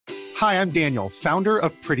Hi, I'm Daniel, founder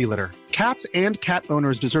of Pretty Litter. Cats and cat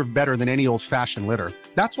owners deserve better than any old-fashioned litter.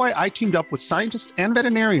 That's why I teamed up with scientists and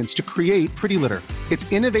veterinarians to create Pretty Litter.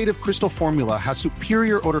 Its innovative crystal formula has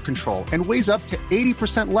superior odor control and weighs up to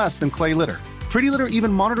 80% less than clay litter. Pretty Litter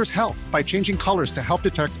even monitors health by changing colors to help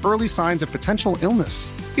detect early signs of potential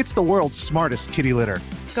illness. It's the world's smartest kitty litter.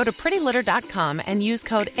 Go to prettylitter.com and use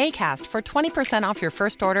code ACAST for 20% off your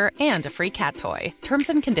first order and a free cat toy. Terms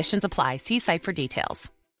and conditions apply. See site for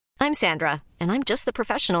details. I'm Sandra, and I'm just the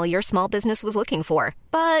professional your small business was looking for.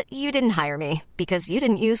 But you didn't hire me because you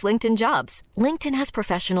didn't use LinkedIn Jobs. LinkedIn has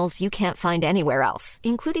professionals you can't find anywhere else,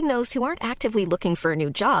 including those who aren't actively looking for a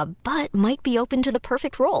new job, but might be open to the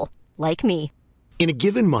perfect role, like me. In a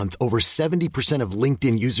given month, over 70% of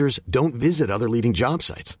LinkedIn users don't visit other leading job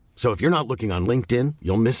sites. So if you're not looking on LinkedIn,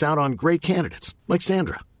 you'll miss out on great candidates like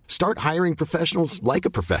Sandra. Start hiring professionals like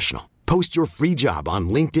a professional. Post your free job on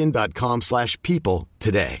linkedin.com/people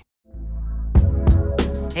today.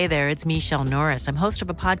 Hey there, it's Michelle Norris. I'm host of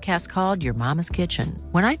a podcast called Your Mama's Kitchen.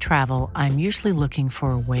 When I travel, I'm usually looking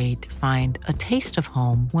for a way to find a taste of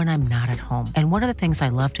home when I'm not at home. And one of the things I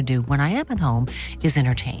love to do when I am at home is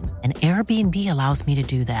entertain. And Airbnb allows me to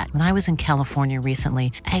do that. When I was in California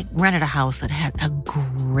recently, I rented a house that had a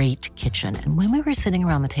great kitchen. And when we were sitting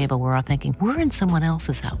around the table, we were all thinking, we're in someone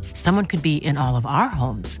else's house. Someone could be in all of our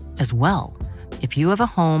homes as well. If you have a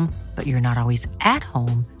home, but you're not always at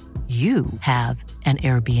home, you have an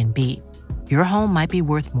Airbnb. Your home might be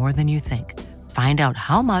worth more than you think. Find out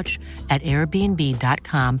how much at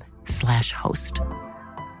airbnb.com/host.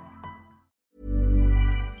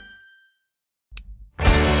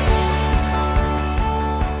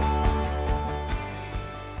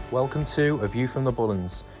 Welcome to A View from the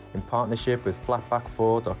Bullens, in partnership with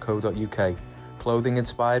flatback4.co.uk, clothing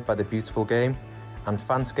inspired by the beautiful game, and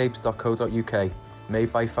fanscapes.co.uk,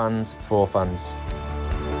 made by fans for fans.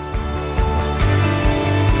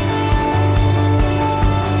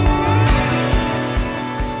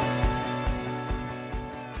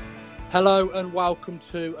 Hello and welcome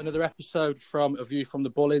to another episode from A View from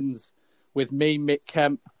the Bullens with me, Mick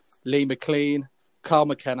Kemp, Lee McLean, Carl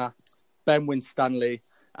McKenna, Ben Winstanley,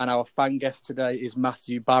 and our fan guest today is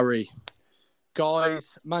Matthew Barry.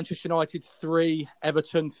 Guys, Manchester United 3,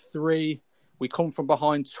 Everton 3. We come from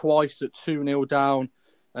behind twice at 2-0 down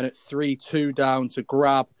and at 3-2 down to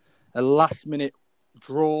grab a last-minute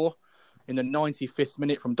draw in the 95th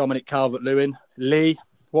minute from Dominic Calvert-Lewin. Lee,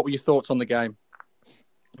 what were your thoughts on the game?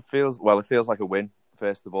 It feels like a win.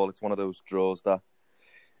 First of all, it's one of those draws that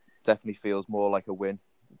definitely feels more like a win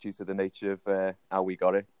due to the nature of how we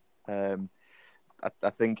got it. I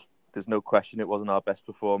think there's no question it wasn't our best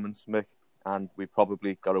performance, Mick, and we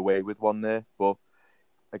probably got away with one there. But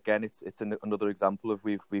again, it's another example of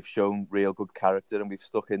we've shown real good character and we've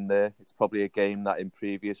stuck in there. It's probably a game that in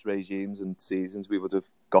previous regimes and seasons we would have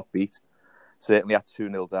got beat. Certainly at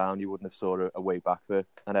 2-0 down, you wouldn't have saw a way back for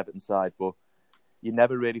an Everton side, but you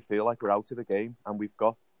never really feel like we're out of a game, and we've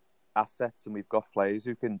got assets and we've got players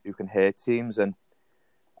who can hurt teams. And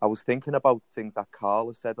I was thinking about things that Carl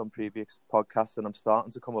has said on previous podcasts, and I'm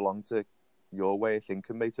starting to come along to your way of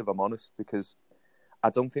thinking, mate, if I'm honest, because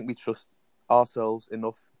I don't think we trust ourselves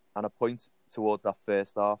enough. And I point towards that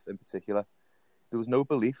first half in particular. There was no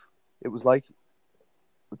belief. It was like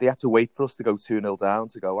they had to wait for us to go 2-0 down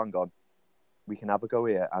to go, hang on, we can have a go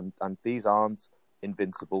here. And these aren't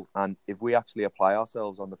invincible, and if we actually apply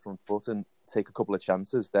ourselves on the front foot and take a couple of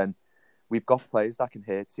chances, then we've got players that can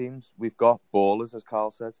hurt teams. We've got ballers, as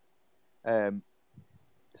Carl said.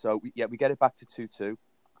 So we get it back to 2-2,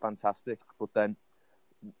 fantastic. But then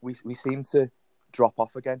we seem to drop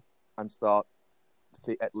off again and start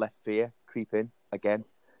let fear creep in again,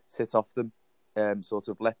 sit off them, sort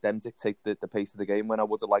of let them dictate the pace of the game. When I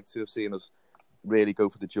would have liked to have seen us really go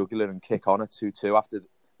for the jugular and kick on at 2-2 after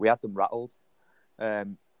we had them rattled.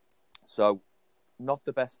 So not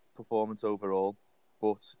the best performance overall,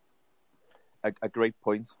 but a great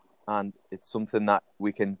point, and it's something that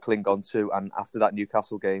we can cling on to. And after that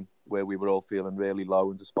Newcastle game, where we were all feeling really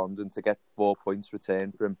low and despondent, to get 4 points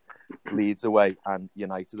returned from Leeds away and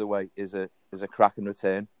United away is a cracking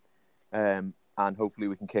return. And hopefully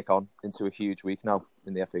we can kick on into a huge week now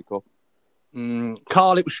in the FA Cup.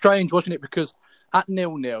 Carl, it was strange, wasn't it? Because at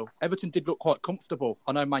 0-0, Everton did look quite comfortable.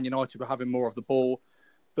 I know Man United were having more of the ball,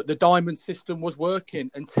 but the diamond system was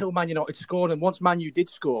working until Man United scored. And once Man U did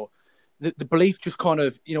score, the belief just kind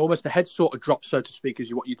of, almost the head sort of dropped, so to speak,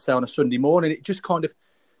 as what you'd say on a Sunday morning. It just kind of,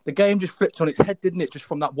 the game just flipped on its head, didn't it? Just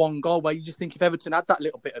from that one goal, where you just think if Everton had that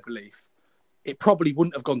little bit of belief, it probably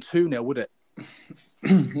wouldn't have gone 2-0, would it?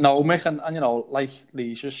 No, Mick, and like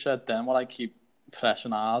Lee just said then, what I keep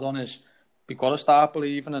pressing hard on is we've got to start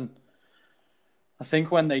believing, and I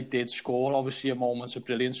think when they did score, obviously a moment of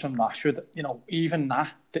brilliance from Rashford, even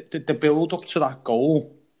that, the build-up to that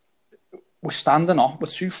goal, we're standing up, we're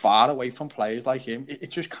too far away from players like him.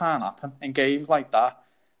 It just can't happen. In games like that,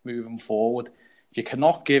 moving forward, you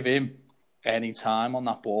cannot give him any time on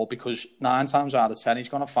that ball because 9 times out of 10, he's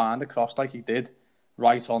going to find a cross like he did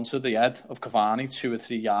right onto the head of Cavani, 2 or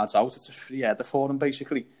 3 yards out. It's a free header for him,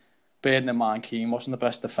 basically. Bearing in mind, Keane wasn't the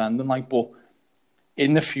best defender, but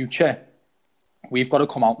in the future, we've got to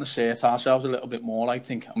come out and assert ourselves a little bit more, I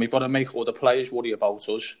think, and we've got to make other players worry about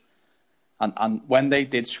us. And when they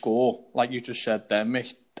did score, like you just said then,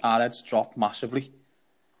 Mick, our heads dropped massively.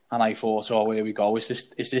 And I thought, oh, here we go. Is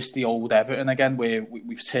this the old Everton again, where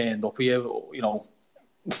we've turned up here,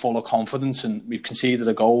 full of confidence, and we've conceded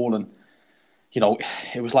a goal, and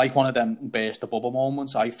it was like one of them burst the bubble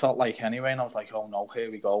moments. I felt like anyway, and I was like, oh no, here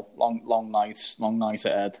we go, long night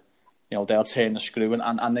ahead. They'll turn the screw,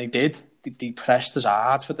 and they did. They pressed us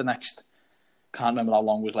hard for the next. Can't remember how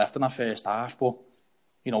long was left in that first half, but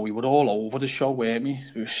we were all over the show, weren't we?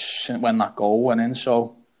 When that goal went in,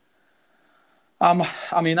 so.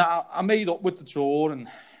 I made up with the draw, and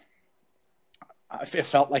it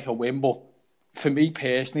felt like a win. But for me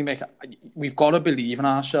personally, Mick, we've got to believe in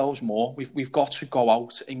ourselves more. We've got to go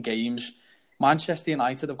out in games. Manchester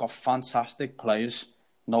United have got fantastic players,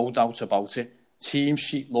 no doubt about it. Team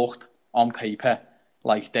sheet looked on paper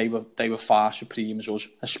like they were far supreme as us,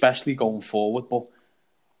 especially going forward. But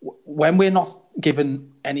when we're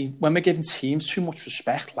giving teams too much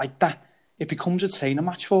respect like that, it becomes a training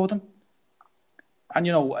match for them. And,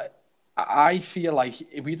 I feel like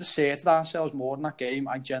if we'd asserted ourselves more in that game,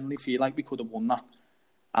 I generally feel like we could have won that.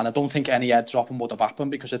 And I don't think any head dropping would have happened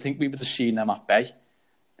because I think we would have seen them at bay.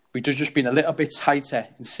 We'd have just been a little bit tighter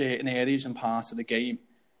in certain areas and parts of the game.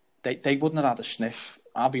 They wouldn't have had a sniff.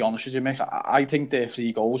 I'll be honest with you, Mick. I think their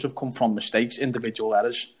 3 goals have come from mistakes, individual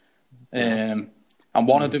errors. And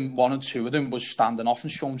one or two of them was standing off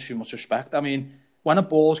and showing too much respect. I mean, when a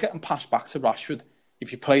ball's getting passed back to Rashford,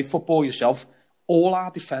 if you played football yourself, all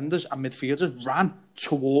our defenders and midfielders ran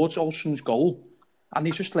towards Olsen's goal and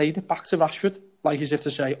they just laid it back to Rashford, like as if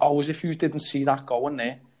to say, as if you didn't see that going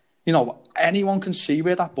there. Anyone can see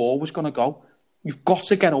where that ball was going to go. You've got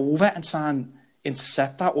to get over it and try and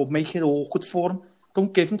intercept that or make it awkward for him.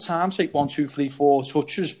 Don't give him time to take 1, 2, 3, 4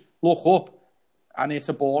 touches, look up, and it's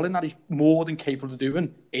a ball in that he's more than capable of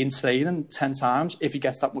doing in training 10 times if he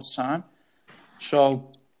gets that much time.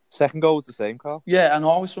 So... Second goal was the same, Carl. Yeah, I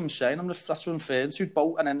know what I'm saying. That's what I'm referring to.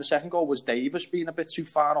 Both, and then the second goal was Davis being a bit too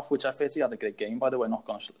far off, which I thought he had a great game, by the way. Not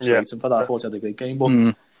going to slate him for that. I thought he had a great game.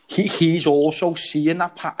 But he's also seeing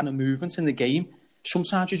that pattern of movement in the game.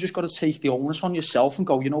 Sometimes you just got to take the onus on yourself and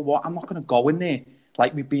go, you know what, I'm not going to go in there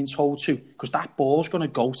like we've been told to, because that ball's going to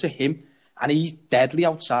go to him and he's deadly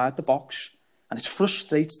outside the box. And it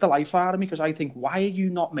frustrates the life out of me because I think, why are you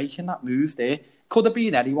not making that move there? Could have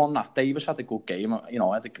been anyone that. Davis had a good game,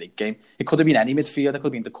 had a great game. It could have been any midfielder. It could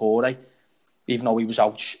have been Decore, even though he was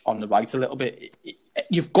out on the right a little bit.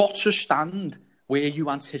 You've got to stand where you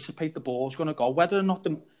anticipate the ball's going to go. Whether or not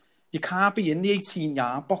you can't be in the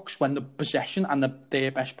 18-yard box when the possession and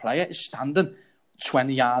their best player is standing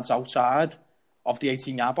 20 yards outside of the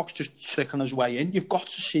 18-yard box, just trickling his way in. You've got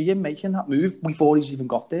to see him making that move before he's even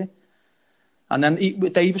got there. And then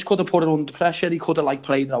Davis could have put it under pressure. He could have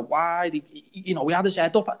played it out wide. He had his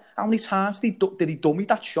head up. How many times did he dummy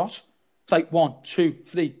that shot? It's like 1, 2,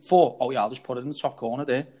 3, 4. Oh yeah, I'll just put it in the top corner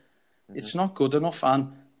there. Mm-hmm. It's not good enough.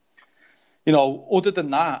 And other than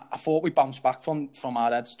that, I thought we bounced back from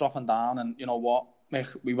our heads dropping down. And you know what, Mick,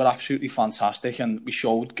 we were absolutely fantastic, and we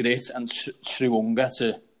showed grit and true hunger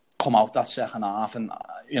to come out that second half. And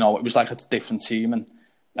it was like a different team. And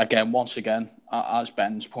again, once again, as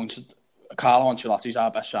Ben's pointed, Carlo Ancelotti's our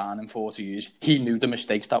best signing in 40 years. He knew the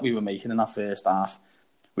mistakes that we were making in that first half.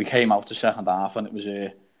 We came out the second half and it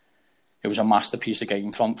was a masterpiece of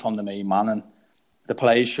game from the main man. And the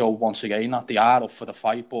players showed once again that they are up for the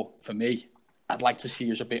fight. But for me, I'd like to see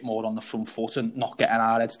us a bit more on the front foot and not getting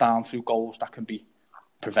our heads down through goals that can be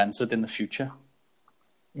prevented in the future.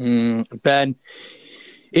 Ben,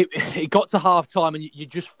 it got to half-time and you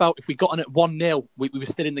just felt if we got on at 1-0, we were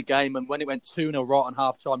still in the game. And when it went 2-0 right on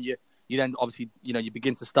half-time, you then obviously, you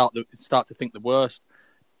begin to start to think the worst.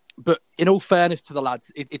 But in all fairness to the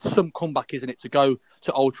lads, it's some comeback, isn't it, to go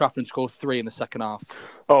to Old Trafford and score 3 in the second half?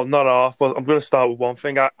 Oh, not half, but I'm going to start with one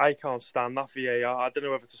thing. I can't stand that VAR. I don't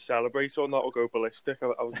know whether to celebrate or not or go ballistic.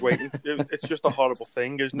 I was waiting. It's just a horrible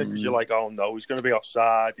thing, isn't it? Because you're like, oh no, he's going to be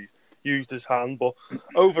offside. He's used his hand. But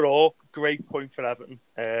overall, great point for Everton.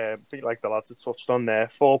 I think like the lads have touched on there,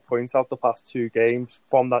 4 points out the past 2 games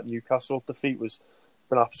from that Newcastle defeat was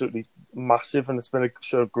been absolutely massive, and it's been a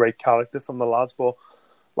sort of great character from the lads. But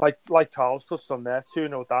like Carl's touched on there,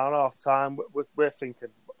 2-0 down half time, we're thinking,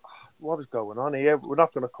 what is going on here? We're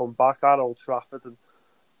not going to come back at Old Trafford.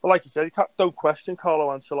 But like you said, don't question Carlo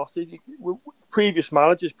Ancelotti. Previous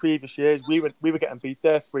managers, previous years, we were getting beat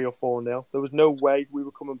there 3 or 4-0. There was no way we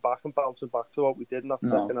were coming back and bouncing back to what we did in that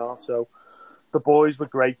second half. So the boys were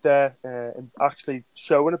great there and actually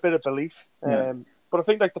showing a bit of belief. But I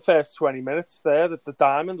think like the first 20 minutes there, that the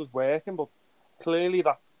diamond was working, but clearly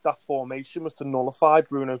that formation was to nullify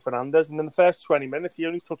Bruno Fernandes. And in the first 20 minutes, he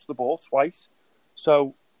only touched the ball twice.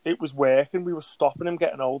 So it was working. We were stopping him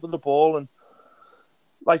getting hold of the ball. And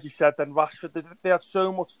like you said, then Rashford, they had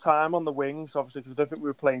so much time on the wings, obviously, because I don't think we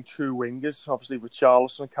were playing true wingers. Obviously,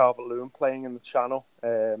 Richarlison and Calvert-Lewin playing in the channel.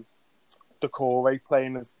 Decore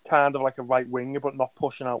playing as kind of like a right winger, but not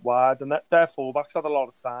pushing out wide. And their fullbacks had a lot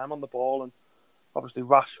of time on the ball. And obviously,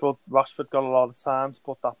 Rashford got a lot of time to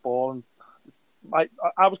put that ball. And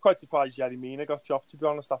I was quite surprised Yerry Mina got dropped, to be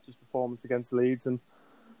honest, after his performance against Leeds. And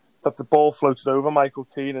that the ball floated over Michael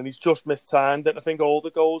Keane and he's just mistimed it. I think all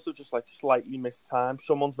the goals are just like slightly mistimed.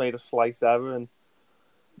 Someone's made a slight error.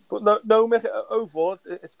 But no, overall,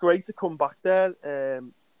 it's great to come back there.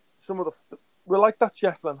 We're like that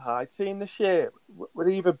Jekyll and Hyde team this year. We're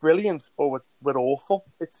either brilliant or we're awful.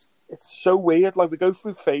 It's so weird. Like, we go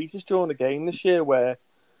through phases during the game this year where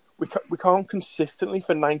we can't consistently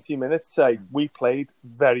for 90 minutes say we played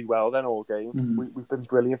very well then all game. We've been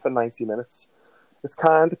brilliant for 90 minutes. It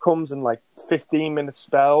kind of comes in like 15-minute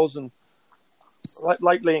spells, and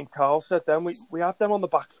like Lee and Carl said, then we had them on the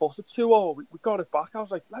back foot at 2-2. We got it back. I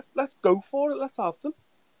was like, let's go for it. Let's have them.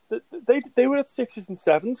 They were at 6s and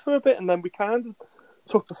 7s for a bit, and then we kind of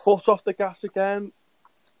took the foot off the gas again,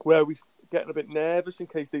 where we getting a bit nervous in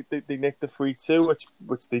case they nicked the 3-2,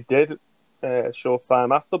 which they did a short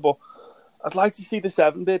time after. But I'd like to see the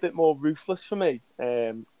 7 be a bit more ruthless for me.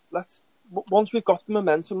 Once we've got the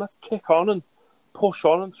momentum, let's kick on and push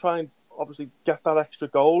on and try and obviously get that extra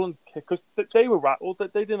goal and kick, because they were rattled. They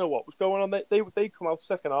didn't know what was going on. They come out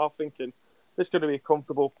second half thinking this is going to be a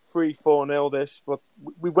comfortable 3-4-0 this, but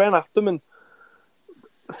we went at them. And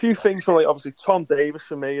a few things from, like, obviously Tom Davies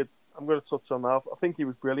for me, I'm going to touch on that. I think he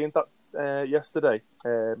was brilliant yesterday.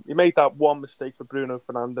 He made that one mistake for Bruno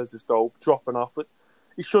Fernandes' goal, dropping off it.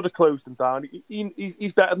 He should have closed him down.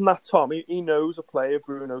 He's better than that, Tom. He knows a player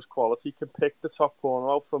Bruno's quality. He can pick the top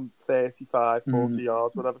corner out from 35, 40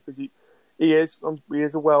 yards, whatever, because he is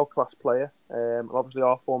a world-class player. And obviously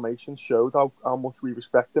our formation showed how much we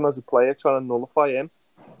respect him as a player, trying to nullify him.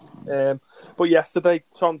 But yesterday,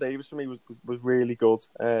 Tom Davies for me was really good.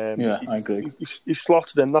 I agree. He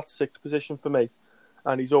slotted in that 6th position for me.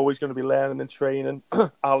 And he's always going to be learning and training.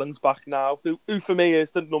 Alan's back now, who for me is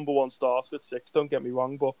the number 1 starter at 6, don't get me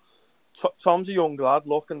wrong. But Tom's a young lad,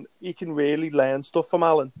 look, and he can really learn stuff from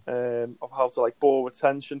Alan, of how to, like, ball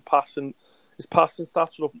retention, passing. His passing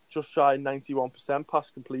stats are up just shy of 91% pass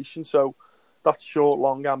completion. So that's short,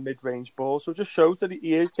 long, and mid-range balls. So it just shows that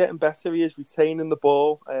he is getting better. He is retaining the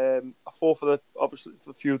ball. I thought for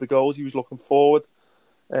a few of the goals, he was looking forward.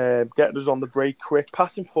 Getting us on the break quick,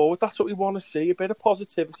 passing forward. That's what we want to see. A bit of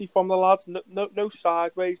positivity from the lads. No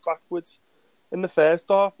sideways, backwards. In the first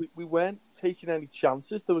half, we weren't taking any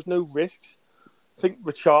chances. There was no risks. I think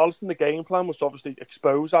Richarlison, the game plan was to obviously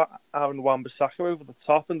expose Aaron Wan-Bissaka over the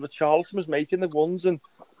top, and Richarlison was making the runs, and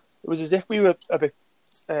it was as if we were a bit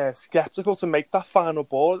sceptical to make that final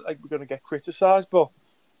ball. Like, we're going to get criticised, but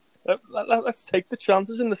let's take the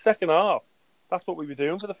chances in the second half. That's what we were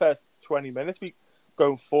doing for the first 20 minutes.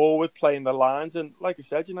 Going forward, playing the lines, and like I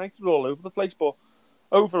said, United were all over the place. But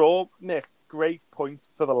overall, Nick, great point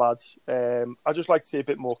for the lads. I just like to see a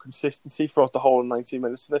bit more consistency throughout the whole 90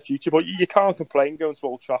 minutes in the future. But you can't complain going to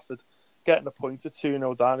Old Trafford, getting a point at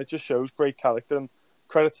 2-0 down. It just shows great character, and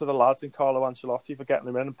credit to the lads and Carlo Ancelotti for getting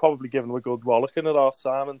them in and probably giving them a good rollicking at half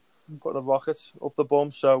time and putting a rocket up the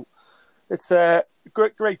bum. So it's a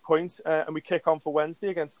great point, and we kick on for Wednesday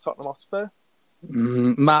against Tottenham Hotspur.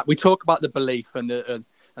 Matt, we talk about the belief and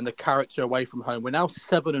the character away from home. We're now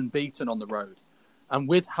 7 unbeaten on the road, and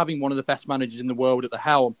with having one of the best managers in the world at the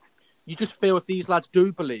helm, you just feel if these lads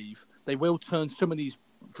do believe, they will turn some of these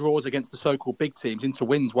draws against the so-called big teams into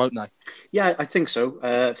wins, won't they? Yeah, I think so.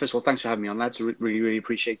 First of all, thanks for having me on, lads. I really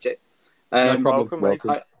appreciate it. No problem.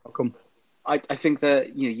 Welcome. I think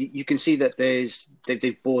that you can see that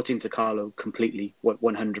they've bought into Carlo completely,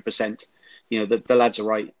 100%. The lads are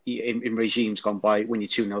right. In regimes gone by, when you're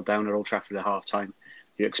 2-0 down at Old Trafford at half time,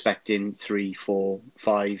 you're expecting 3, 4,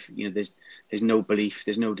 5. There's no belief,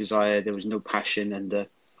 there's no desire, there was no passion, and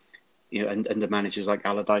under managers like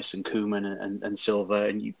Allardyce and Koeman and Silva,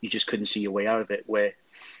 and you just couldn't see your way out of it. Where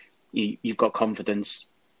you've got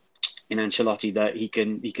confidence in Ancelotti that he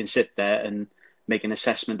can sit there and make an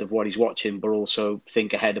assessment of what he's watching, but also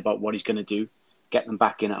think ahead about what he's going to do, get them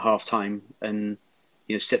back in at half time, and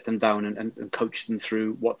sit them down and coach them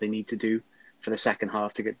through what they need to do for the second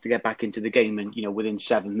half to get back into the game. And within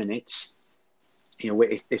 7 minutes,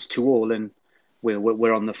 it's 2-2, and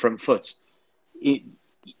we're on the front foot.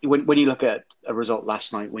 When you look at a result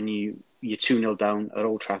last night, when you're 2-0 down at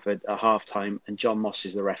Old Trafford at half time, and John Moss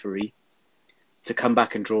is the referee, to come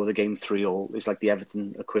back and draw the game 3-3 is like the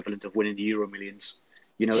Everton equivalent of winning the Euro Millions.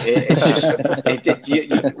 It's just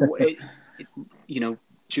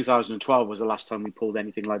 2012 was the last time we pulled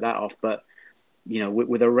anything like that off. But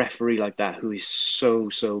with a referee like that who is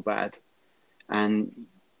so bad, and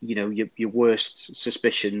your worst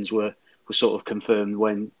suspicions were sort of confirmed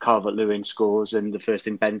when Calvert-Lewin scores, and the first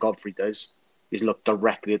thing Ben Godfrey does is look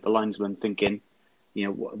directly at the linesman, thinking,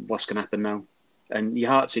 what's going to happen now? And your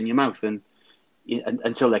heart's in your mouth, and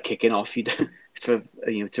until they're kicking off, to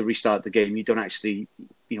restart the game, you don't actually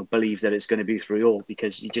believe that it's going to be 3-3,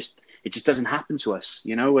 because it just doesn't happen to us,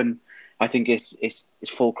 And I think it's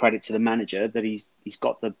full credit to the manager that he's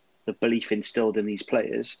got the belief instilled in these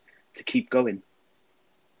players to keep going.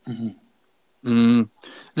 Mm-hmm.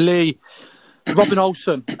 Lee, Robin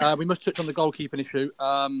Olsen, we must touch on the goalkeeping issue.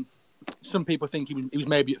 Some people think he was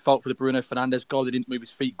maybe at fault for the Bruno Fernandes goal. He didn't move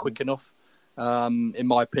his feet quick enough. In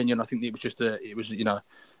my opinion, I think it was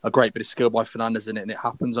a great bit of skill by Fernandes in it, and it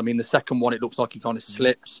happens. I mean, the second one, it looks like he kind of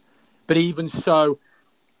slips, but even so,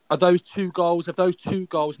 have those two goals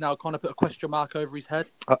now kind of put a question mark over his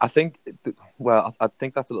head? I think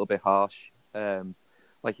that's a little bit harsh.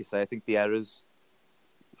 Like you say, I think the errors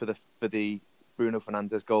for the Bruno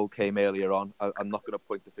Fernandes goal came earlier on. I'm not going to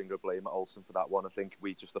point the finger of blame at Olsen for that one. I think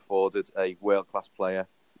we just afforded a world-class player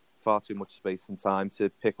far too much space and time to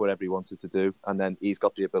pick whatever he wanted to do, and then he's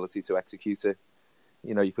got the ability to execute it.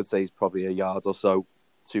 You could say he's probably a yard or so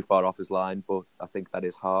too far off his line, but I think that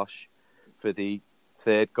is harsh. For the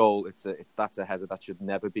third goal, that's a header that should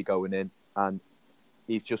never be going in, and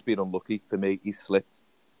he's just been unlucky. For me, he's slipped,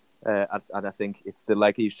 and I think it's the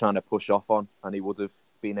leg he's trying to push off on, and he would have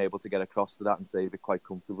been able to get across to that and save it quite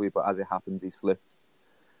comfortably, but as it happens, he slipped.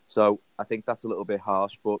 So I think that's a little bit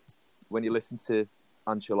harsh, but when you listen to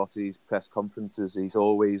Ancelotti's press conferences, he's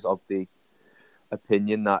always of the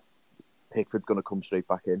opinion that Pickford's going to come straight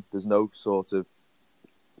back in. There's no sort of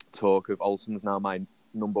talk of Olsen's now my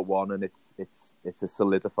number one, and it's a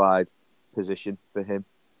solidified position for him.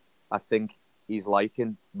 I think he's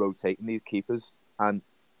liking rotating these keepers, and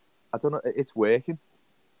I don't know, it's working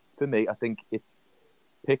for me. I think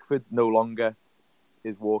Pickford no longer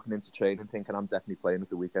is walking into training thinking I'm definitely playing at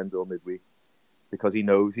the weekend or midweek, because he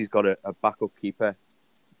knows he's got a backup keeper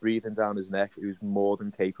breathing down his neck who's more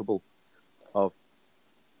than capable of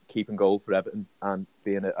keeping goal for Everton and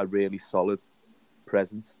being a really solid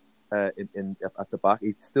presence at the back.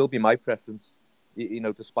 He'd still be my preference.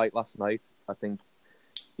 Despite last night, I think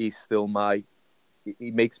he's still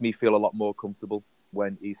he makes me feel a lot more comfortable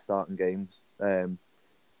when he's starting games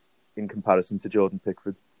in comparison to Jordan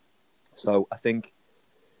Pickford. So I think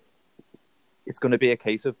it's going to be a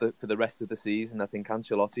case of for the rest of the season. I think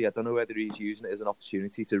Ancelotti, I don't know whether he's using it as an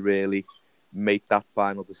opportunity to really make that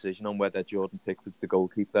final decision on whether Jordan Pickford's the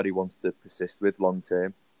goalkeeper that he wants to persist with long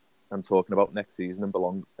term. I'm talking about next season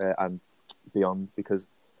and beyond, because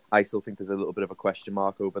I still think there's a little bit of a question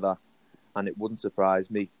mark over that, and it wouldn't surprise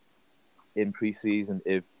me in pre-season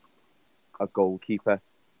if a goalkeeper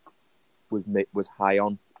was high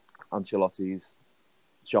on Ancelotti's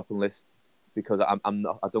shopping list, because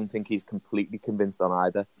I don't think he's completely convinced on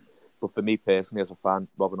either. But for me personally, as a fan,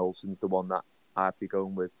 Robin Olsen's the one that I'd be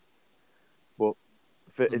going with. But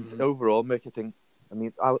overall, make you think. I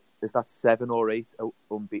mean, is that 7 or 8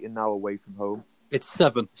 unbeaten now away from home? It's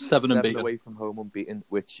 7 unbeaten away from home unbeaten,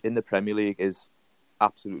 which in the Premier League is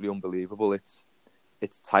absolutely unbelievable. It's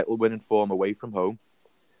title winning form away from home.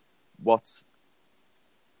 What's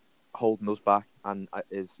holding us back and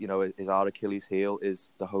is our Achilles heel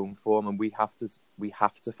is the home form, and we have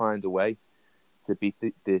to find a way to beat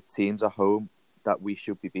the teams at home that we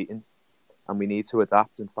should be beating, and we need to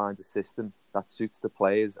adapt and find a system that suits the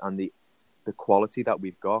players and the quality that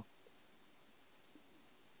we've got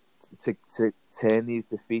to turn these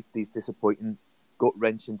disappointing,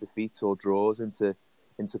 gut-wrenching defeats or draws into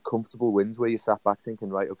comfortable wins where you sat back thinking,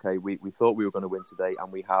 right, okay, we thought we were going to win today,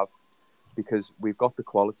 and we have, because we've got the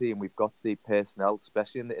quality and we've got the personnel,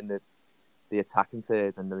 especially in the attacking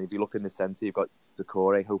third. And then if you look in the centre, you've got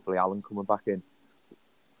Decore, hopefully Alan coming back in,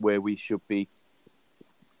 where we should be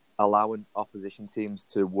allowing opposition teams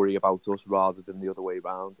to worry about us rather than the other way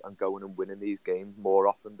around, and going and winning these games more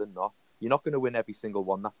often than not. You're not going to win every single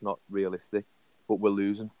one. That's not realistic. But we're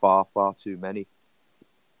losing far, far too many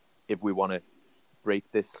if we want to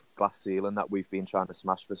break this glass ceiling that we've been trying to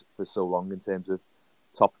smash for so long in terms of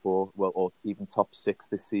top 4, well, or even top 6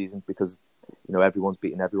 this season, because everyone's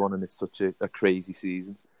beating everyone and it's such a crazy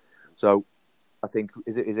season. So I think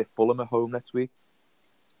is it Fulham at home next week?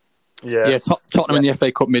 Yeah, Tottenham in the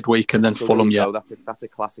FA Cup midweek, and then so Fulham. Yeah, that's a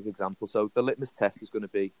classic example. So the litmus test is going to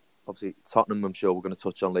be obviously Tottenham. I'm sure we're going to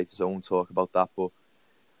touch on later, so I won't talk about that. But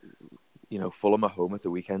Fulham at home at the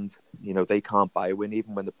weekend. They can't buy a win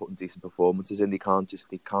even when they're putting decent performances in. They can't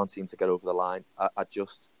seem to get over the line. I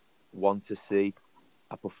just want to see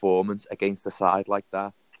a performance against a side like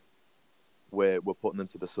that, where we're putting them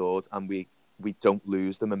to the sword and we don't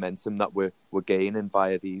lose the momentum that we're gaining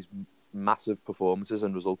via these massive performances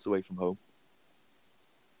and results away from home.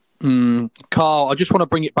 Carl, I just want to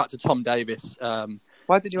bring it back to Tom Davies.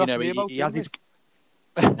 Why did you ask me about him?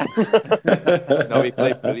 No, he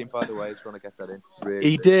played brilliant, by the way. I just want to get that in. Really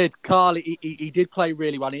he did, Carl. He did play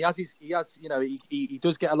really well. He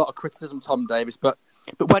does get a lot of criticism, Tom Davies, but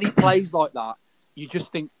when he plays like that, you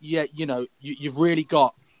just think, you've really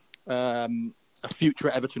got a future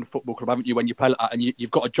at Everton Football Club, haven't you? When you play like that, and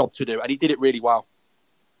you've got a job to do, and he did it really well.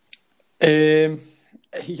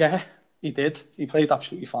 Yeah, he did. He played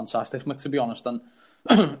absolutely fantastic, to be honest, and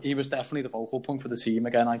he was definitely the focal point for the team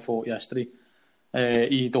again. I thought yesterday.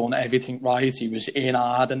 He done everything right. He was in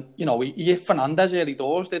hard, and he hit Fernandes early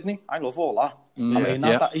doors, didn't he? I love all that.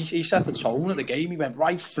 He set the tone of the game. He went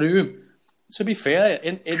right through him. To be fair,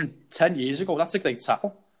 in 10 years ago, that's a great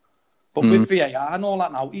tackle. But with VAR and all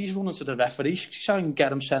that now, he's running to the referee, trying to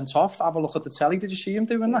get him sent off. Have a look at the telly. Did you see him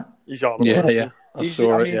doing that? He's on.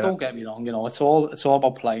 Don't get me wrong. It's all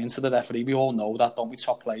about playing to the referee. We all know that, don't we?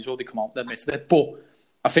 Top players, they come out, they admit it. But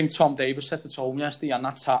I think Tom Davies set the tone yesterday, and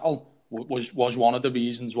that tackle was one of the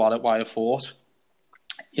reasons why I thought,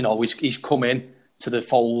 he's come in to the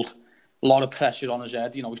fold, a lot of pressure on his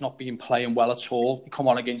head. He's not been playing well at all. He come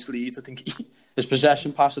on against Leeds. I think his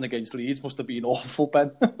possession passing against Leeds must have been awful,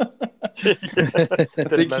 Ben. I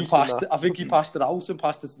think he passed it out and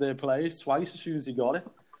passed it to their players twice as soon as he got it.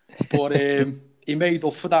 But he made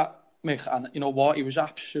up for that, Mick. And you know what? He was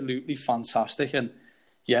absolutely fantastic. And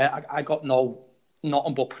yeah, I got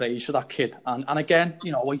nothing but praise for that kid. And again,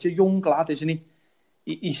 he's a young lad, isn't he?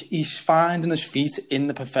 He's finding his feet in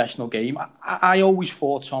the professional game. I always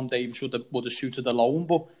thought Tom Davies would have suited alone,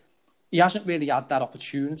 but he hasn't really had that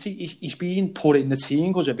opportunity. He's been put in the team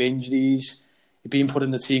because of injuries. He's been put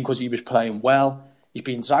in the team because he was playing well. He's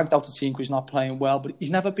been dragged out of the team because he's not playing well, but he's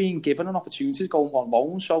never been given an opportunity to go on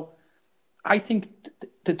loan. So I think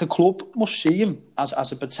the club must see him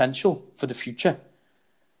as a potential for the future.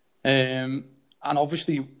 And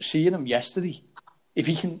obviously, seeing him yesterday, if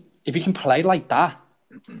he can play like that,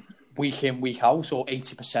 week in, week out, or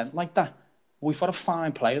 80% like that, we've got a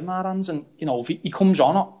fine player in our hands. And, if he comes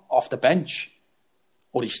on off the bench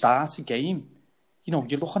or he starts a game, you're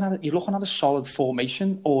looking at a solid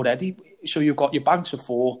formation already. So you've got your banks of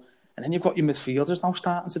 4, and then you've got your midfielders now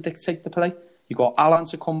starting to dictate the play. You've got Alan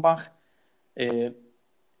to come back,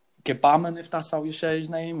 Gebaman, if that's how you say his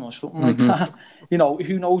name, or something like that.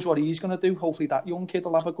 Who knows what he's going to do. Hopefully that young kid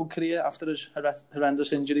will have a good career after his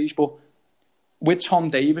horrendous injuries. But with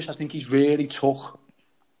Tom Davies, I think he's really took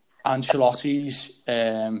Ancelotti's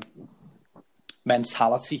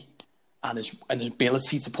mentality and his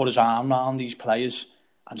ability to put his arm around these players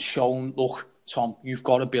and shown, look, Tom, you've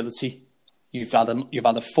got ability. You've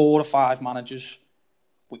had 4 or 5 managers.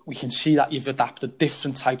 We can see that you've adapted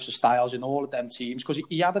different types of styles in all of them teams, because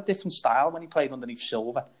he had a different style when he played underneath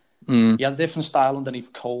Silva. He had a different style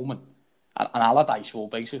underneath Coleman. And Allardyce, well,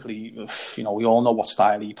 basically, we all know what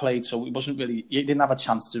style he played, so he didn't have a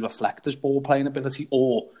chance to reflect his ball playing ability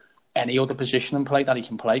or any other position and play that he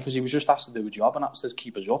can play, because he was just asked to do a job, and that's to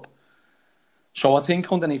keep us up. So I think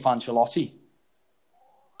underneath Ancelotti,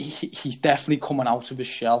 he's definitely coming out of his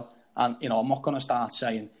shell. And, I'm not going to start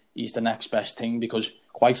saying he's the next best thing, because,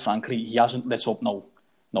 quite frankly, he hasn't lit up no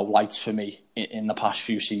lights for me in the past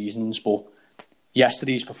few seasons. But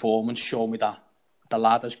yesterday's performance showed me that the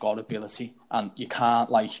lad has got ability, and you can't,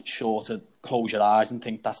 close your eyes and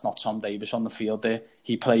think that's not Tom Davies on the field there.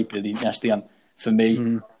 He played brilliant yesterday, and for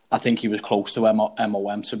me, I think he was close to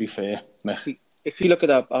MOM, to be fair. If you look at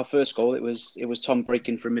our first goal, it was Tom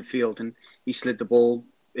breaking from midfield, and he slid the ball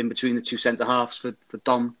in between the 2 centre halves for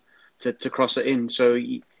Dom to cross it in. So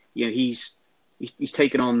he's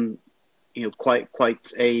taken on quite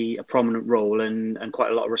a prominent role and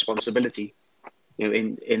quite a lot of responsibility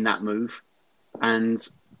in that move. And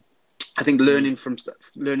I think learning from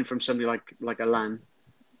somebody like Alan,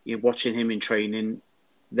 watching him in training,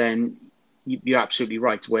 then you're absolutely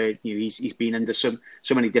right. Where he's been under so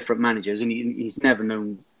many different managers, and he's never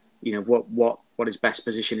known what his best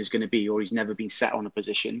position is going to be, or he's never been set on a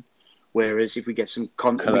position. Whereas if we get some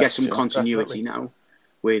continuity now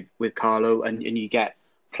with Carlo, and you get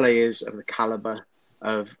players of the caliber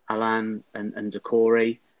of Alan and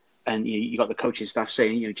Decore, and you got the coaching staff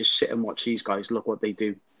saying, just sit and watch these guys, look what they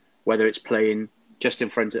do, whether it's playing just in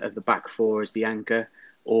front of the back four as the anchor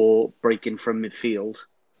or breaking from midfield,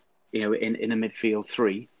 in a midfield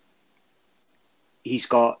three. He's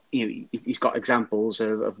got examples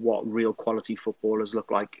of what real quality footballers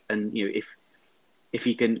look like, and if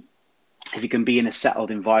he can be in a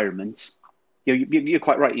settled environment, you're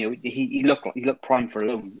quite right. He looked primed for a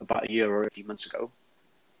loan about a year or 18 months ago,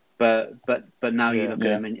 but now you look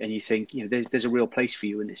at him and you think there's a real place for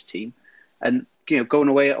you in this team, and going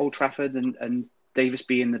away at Old Trafford and Davis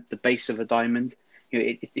being the base of a diamond,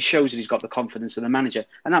 it shows that he's got the confidence of the manager,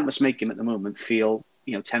 and that must make him at the moment feel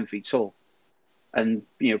 10 feet tall, and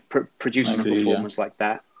producing a performance like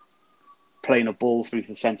that, playing a ball through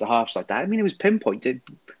the centre halves like that. I mean, it was pinpointed.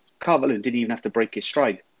 Calvert-Lewin didn't even have to break his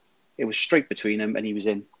stride. It was straight between him, and he was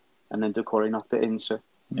in. And then Decore knocked it in. So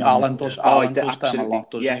Alan does them a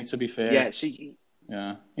lot, doesn't he? To be fair, he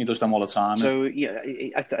does them all the time. So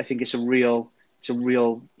I think it's a real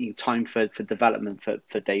time for development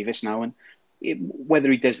for Davis now, and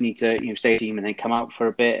whether he does need to stay a team and then come out for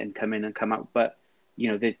a bit and come in and come out, but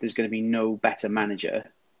there's going to be no better manager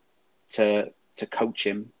to coach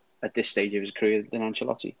him at this stage of his career than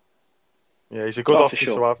Ancelotti. Yeah, he's a good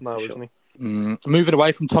option to have now, isn't he? Moving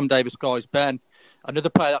away from Tom Davis, guys, Ben, another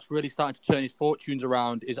player that's really starting to turn his fortunes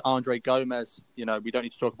around is Andre Gomez. We don't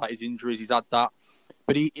need to talk about his injuries; he's had that.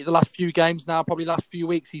 But the last few games now, probably the last few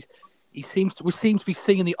weeks, we seem to be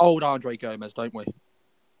seeing the old Andre Gomez, don't we?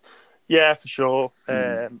 Yeah, for sure.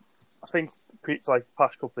 I think like the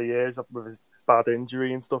past couple of years with his bad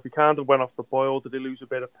injury and stuff, he kind of went off the boil. Did he lose a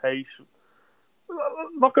bit of pace?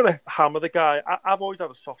 I'm not going to hammer the guy. I've always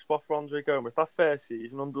had a soft spot for Andre Gomez. That first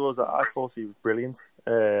season under us, I thought he was brilliant.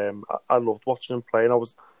 I loved watching him play, and I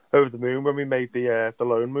was over the moon when we made the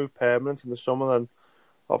loan move permanent in the summer. And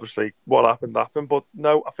obviously, what happened. But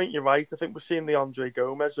no, I think you're right. I think we're seeing the Andre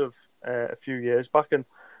Gomez of a few years back, and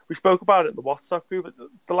we spoke about it in the WhatsApp group.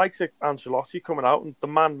 The likes of Ancelotti coming out, and the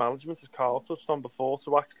man management, as Carl touched on before,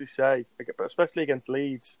 to actually say, especially against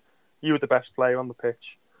Leeds, you were the best player on the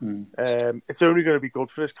pitch. It's only going to be good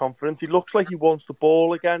for his confidence. He looks like he wants the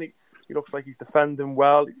ball again. He looks like he's defending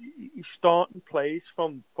well. He's starting plays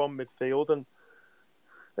from midfield, and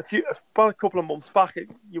about a couple of months back,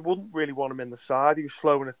 you wouldn't really want him in the side. He was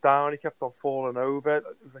slowing it down. He kept on falling over. It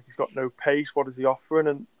was like he's got no pace. What is he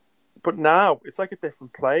offering? But now it's like a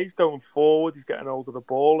different play. He's going forward. He's getting hold of the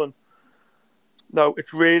ball, and no,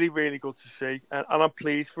 it's really, really good to see. And I'm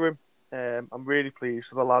pleased for him. I'm really pleased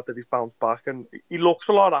for the lad that he's bounced back, and he looks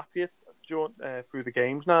a lot happier through the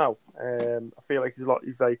games now. I feel like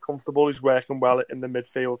he's very comfortable. He's working well in the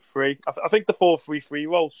midfield three. I think the 4-3-3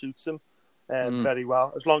 role suits him very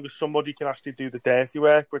well, as long as somebody can actually do the dirty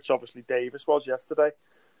work, which obviously Davis was yesterday,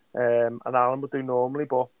 and Alan would do normally.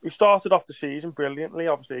 But he started off the season brilliantly,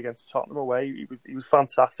 obviously against Tottenham away. He was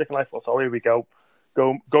fantastic, and I thought, oh, here we go.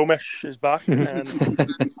 Gomes is back.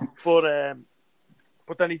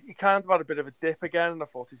 But then he kind of had a bit of a dip again, and I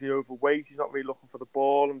thought, is he overweight? He's not really looking for the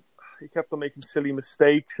ball, and he kept on making silly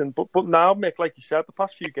mistakes. But now, Mick, like you said, the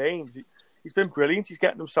past few games, he's been brilliant. He's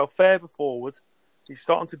getting himself further forward. He's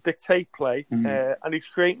starting to dictate play, and he's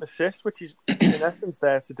creating assists, which he's in essence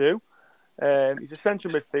there to do. He's a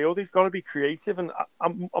central midfielder. He's got to be creative, and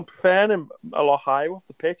I'm preferring him a lot higher up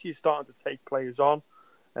the pitch. He's starting to take players on.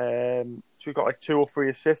 So we've got like 2 or 3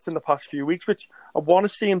 assists in the past few weeks, which I want to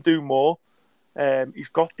see him do more. He's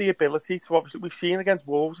got the ability to, obviously, we've seen against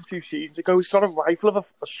Wolves a few seasons ago, he's got a rifle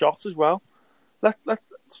of a shot as well. Let's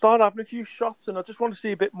start having a few shots, and I just want to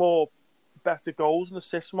see a bit more better goals and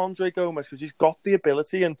assists from Andre Gomez, because he's got the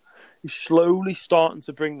ability, and he's slowly starting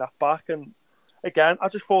to bring that back. And again, I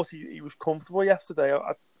just thought he was comfortable yesterday.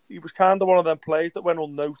 He was kind of one of them players that went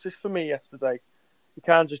unnoticed for me yesterday. He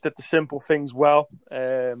kind of just did the simple things well.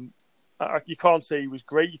 You can't say he was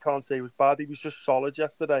great, you can't say he was bad. He was just solid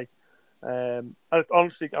yesterday. And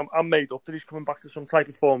honestly, I'm made up that he's coming back to some type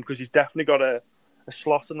of form, because he's definitely got a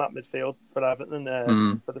slot in that midfield for Everton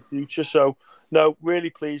for the future. So, no,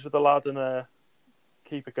 really pleased with the lad, and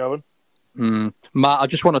keep it going. Matt, I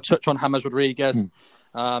just want to touch on James Rodriguez.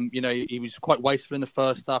 He was quite wasteful in the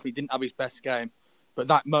first half. He didn't have his best game, but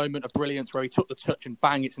that moment of brilliance where he took the touch and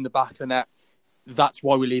bang, it's in the back of the net. that's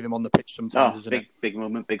why we leave him on the pitch sometimes, isn't it? Big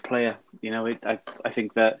moment, big player. I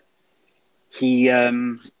think that he, I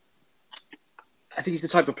think he's the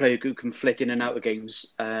type of player who can flit in and out of games,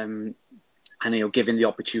 and given the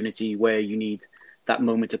opportunity where you need that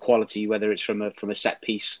moment of quality, whether it's from a set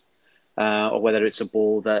piece, or whether it's a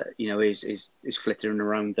ball that is flittering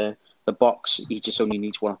around the box. He just only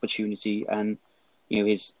needs one opportunity, and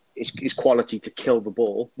his quality to kill the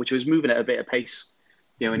ball, which was moving at a bit of pace.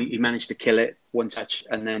 And he managed to kill it one touch,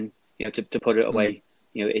 and then to put it away.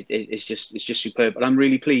 It's just superb. And I'm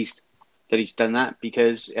really pleased that he's done that,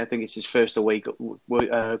 because I think it's his first away goal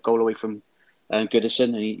away from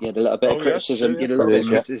Goodison, and he had a little bit of criticism. He had a little bit of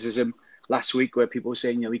criticism last week where people were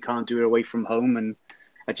saying he can't do it away from home, and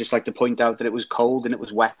I'd just like to point out that it was cold and it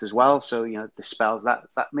was wet as well, so dispels that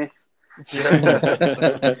myth.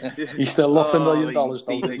 He still looked $1 million, though.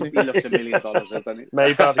 He looks $1 million, I've done it.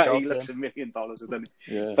 He looks $1 million, I've done it.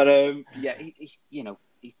 Yeah. But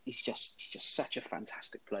he's just such a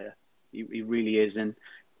fantastic player. He really is, and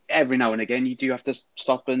every now and again you do have to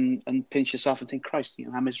stop and pinch yourself and think, Christ,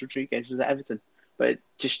 James Rodriguez is at Everton, but it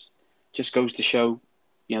just goes to show,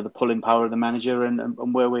 the pulling power of the manager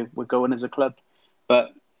and where we're going as a club.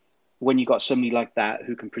 But when you got somebody like that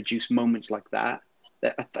who can produce moments like that,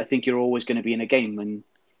 I think you're always going to be in a game. And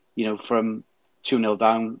from 2-0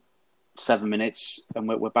 down, 7 minutes, and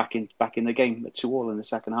we're back in the game at 2-2 in the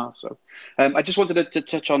second half. So I just wanted to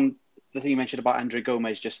touch on the thing you mentioned about Andre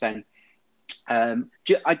Gomez just then. I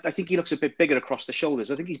think he looks a bit bigger across the shoulders.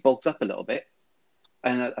 I think he's bulked up a little bit,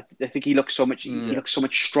 and I think he looks so much. He looks so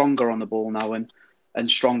much stronger on the ball now, and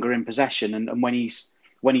stronger in possession. And when he's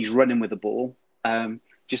running with the ball,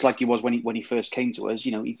 just like he was when he first came to us,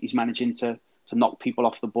 he's managing to knock people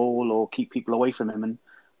off the ball or keep people away from him. And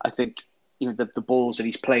I think the balls that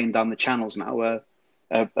he's playing down the channels now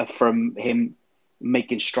are from him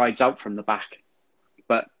making strides out from the back.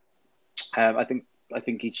 But I think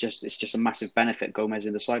it's just a massive benefit Gomez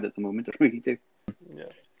in the side at the moment. I really do. Yeah.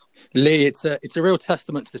 Lee, it's a real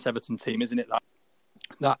testament to this Everton team, isn't it?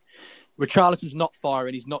 That Richarlison's not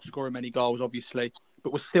firing, he's not scoring many goals, obviously,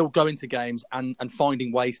 but we're still going to games and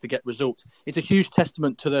finding ways to get results. It's a huge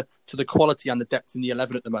testament to the quality and the depth in the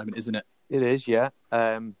 11 at the moment, isn't it? It is, yeah.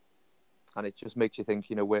 And it just makes you think,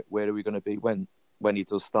 where are we going to be when he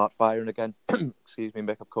does start firing again? Excuse me,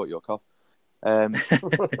 Mick, I've caught your cough.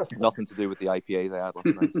 Nothing to do with the IPAs I had last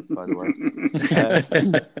night, by the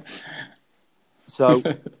way. So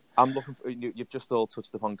I'm looking for, you've just all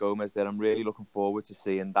touched upon Gomez there. I'm really looking forward to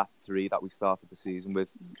seeing that three that we started the season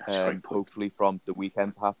with, hopefully from the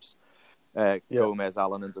weekend perhaps. Gomez,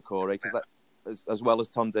 Allen and Doucouré, because as well as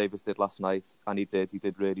Tom Davies did last night, and he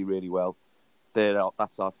did really, really well.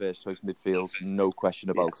 That's our first choice midfield, no question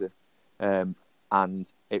about it.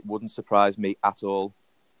 And it wouldn't surprise me at all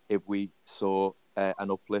if we saw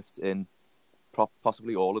an uplift in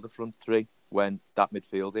possibly all of the front three when that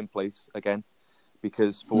midfield's in place again.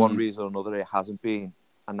 Because for one reason or another, it hasn't been.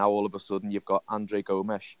 And now all of a sudden, you've got Andre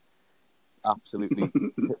Gomes. Absolutely,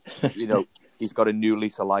 he's got a new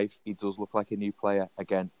lease of life. He does look like a new player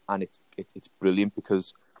again. And it's brilliant,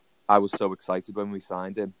 because I was so excited when we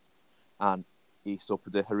signed him. And he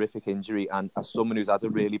suffered a horrific injury. And as someone who's had a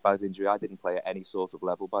really bad injury, I didn't play at any sort of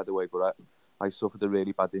level, by the way, but I suffered a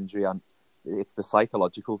really bad injury. And it's the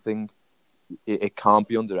psychological thing. It can't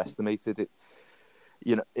be underestimated.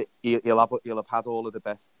 He'll have had all of the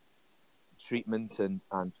best treatment and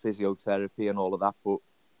physiotherapy and all of that, but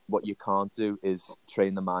what you can't do is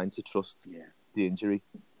train the mind to trust the injury,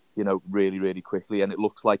 really, really quickly. And it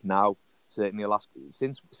looks like now, certainly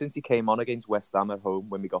since he came on against West Ham at home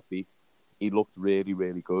when we got beat, he looked really,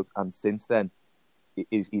 really good. And since then,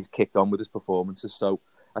 he's kicked on with his performances. So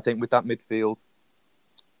I think with that midfield,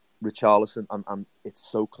 Richarlison,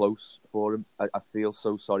 it's so close for him. I feel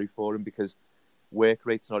so sorry for him, because work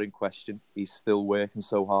rate's not in question. He's still working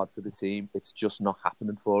so hard for the team. It's just not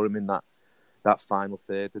happening for him in that final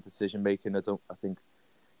third, the decision making. I think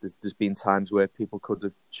there's been times where people could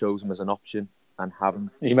have chosen him as an option and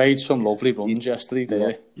haven't. He made some lovely runs yesterday,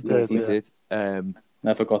 didn't he? He did.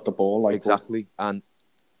 Never got the ball. Exactly. And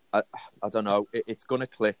I don't know. It's going to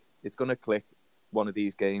click. It's going to click one of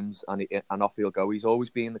these games, and off he'll go. He's always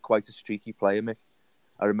been quite a streaky player, Mick.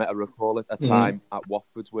 I recall a time at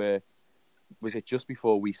Watford's where, was it just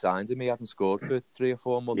before we signed him, he hadn't scored for 3 or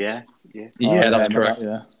 4 months? Yeah, that's correct.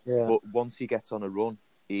 Yeah. But once he gets on a run,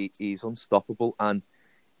 he's unstoppable, and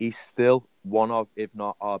he's still one of, if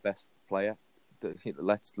not our best player.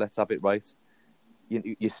 Let's have it right.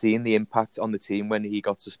 You're seeing the impact on the team when he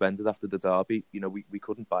got suspended after the derby. We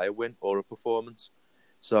couldn't buy a win or a performance.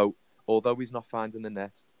 So although he's not finding the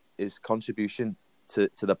net, his contribution to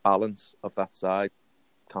the balance of that side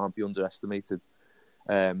can't be underestimated.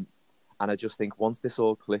 And I just think once this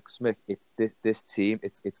all clicks, Mick, this team,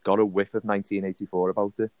 it's got a whiff of 1984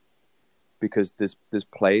 about it, because there's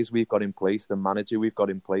players we've got in place, the manager we've got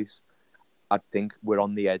in place. I think we're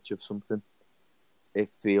on the edge of something. It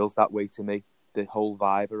feels that way to me. The whole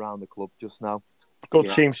vibe around the club just now. Good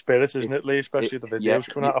team spirit, isn't it, Lee? Especially the videos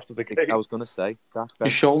coming out after the game. I was going to say that. You're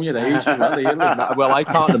showing your age as well, Ian. Well, I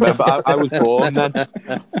can't remember. I was born then. But,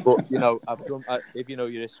 I've done, if you know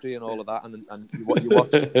your history and all of that, and you watch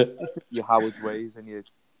your Howard's Ways and your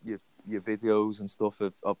videos and stuff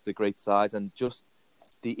of the great sides, and just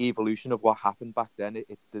the evolution of what happened back then,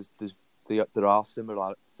 there are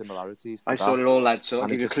similarities. I saw it all, lad, so I'll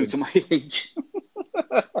give you a clue to my age.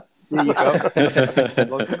 There you go. I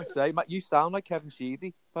was going to say, Matt, you sound like Kevin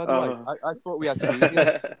Sheedy, by the way. I thought we had Sheedy.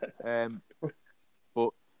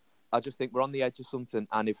 But I just think we're on the edge of something,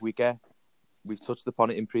 and if we've touched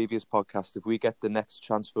upon it in previous podcasts, if we get the next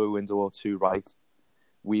transfer window or two right,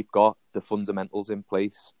 we've got the fundamentals in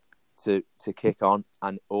place to kick on,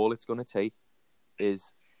 and all it's going to take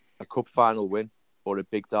is a cup final win or a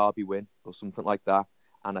big derby win or something like that,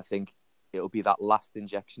 and I think it'll be that last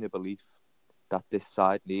injection of belief that this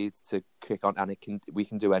side needs to kick on, and we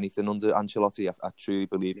can do anything under Ancelotti. I truly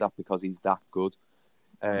believe that, because he's that good.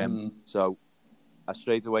 So I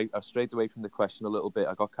strayed away from the question a little bit.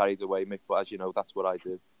 I got carried away, Mick, but as you know, that's what I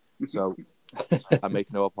do. So I make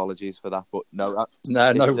no apologies for that. But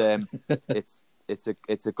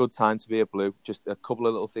it's a good time to be a Blue. Just a couple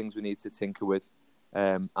of little things we need to tinker with,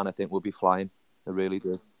 and I think we'll be flying. I really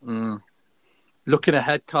do. Looking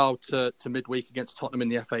ahead, Carl, to midweek against Tottenham in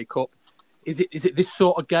the FA Cup. Is it this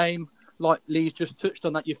sort of game, like Lee's just touched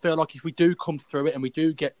on, that you feel like if we do come through it and we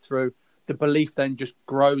do get through, the belief then just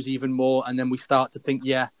grows even more, and then we start to think,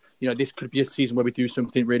 this could be a season where we do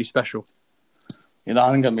something really special? I'm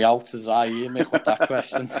going to be out as I make with that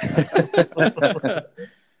question.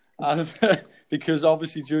 And, because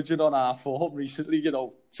obviously, judging on our form recently,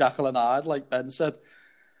 Jackal and Hyde, like Ben said.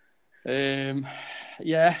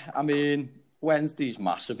 Wednesday's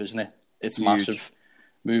massive, isn't it? It's huge. Massive.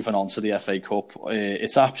 Moving on to the FA Cup,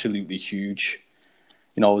 it's absolutely huge.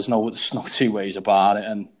 There's no two ways about it.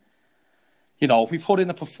 And, if we put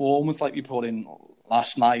in a performance like we put in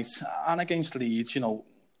last night and against Leeds,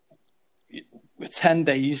 with 10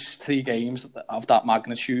 days, 3 games of that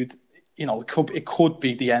magnitude, it could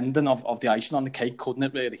be the ending of the icing on the cake, couldn't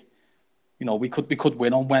it, really? We could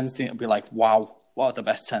win on Wednesday and be like, wow, what are the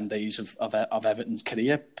best 10 days of Everton's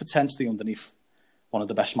career, potentially underneath one of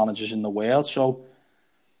the best managers in the world. So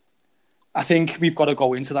I think we've got to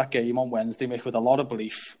go into that game on Wednesday, Mick, with a lot of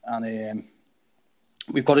belief, and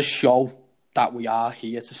we've got to show that we are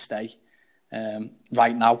here to stay.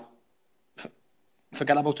 Right now,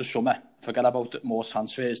 forget about the summer, forget about more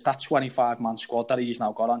transfers. That 25-man squad that he's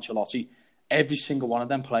now got, Ancelotti, every single one of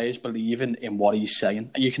them players believing in what he's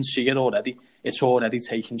saying, and you can see it already. It's already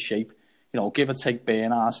taking shape. Give or take,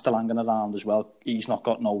 Bernard's still hanging around as well. He's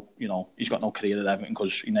got no career at Everton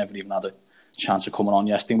because he never even had a chance of coming on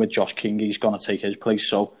yesterday. With Josh King, he's going to take his place,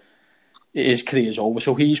 so his career's over.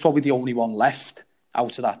 So he's probably the only one left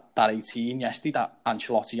out of that 18 yesterday that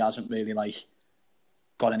Ancelotti hasn't really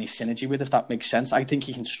got any synergy with, if that makes sense. I think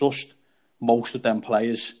he can trust most of them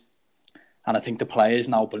players, and I think the players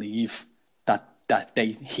now believe that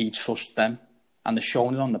he trusts them, and they're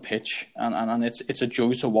showing it on the pitch, and it's a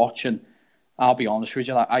joy to watch. And I'll be honest with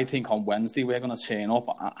you, I think on Wednesday we're going to turn up,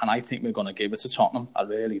 and I think we're going to give it to Tottenham. I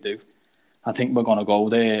really do. I think we're going to go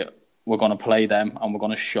there, we're going to play them, and we're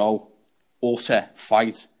going to show utter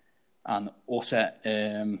fight and utter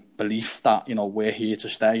belief that, we're here to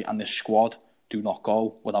stay, and this squad do not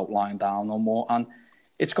go without lying down no more. And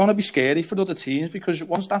it's going to be scary for other teams, because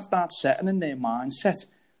once that starts setting in their mindset,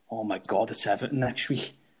 oh my God, it's Everton next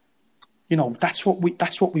week. That's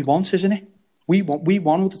what we want, isn't it? We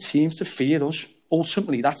want other teams to fear us.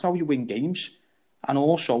 Ultimately, that's how you win games. And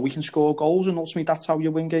also, we can score goals, and ultimately, that's how you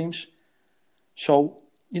win games. So,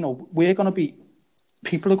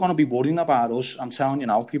 people are going to be worrying about us. I'm telling you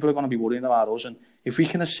now, people are going to be worrying about us. And if we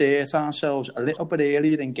can assert ourselves a little bit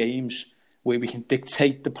earlier in games where we can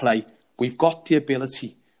dictate the play, we've got the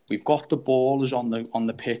ability, we've got the ballers on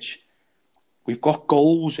the pitch, we've got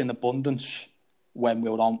goals in abundance when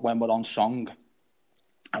we're on song,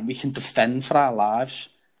 and we can defend for our lives.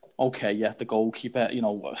 Okay, yeah, the goalkeeper,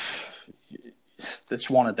 it's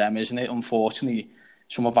one of them, isn't it? Unfortunately,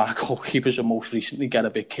 some of our goalkeepers have most recently get a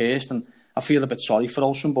bit cursed, and I feel a bit sorry for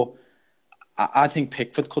Olsen, but I think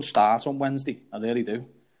Pickford could start on Wednesday. I really do.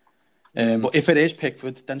 But if it is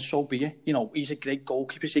Pickford, then so be it. He's a great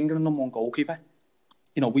goalkeeper. He's England's #1 goalkeeper.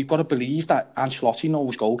 we've got to believe that Ancelotti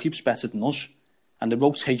knows goalkeepers better than us. And the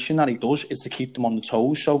rotation that he does is to keep them on the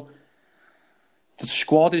toes. So the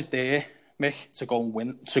squad is there, Mick, to go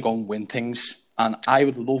and win things. And I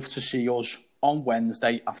would love to see us on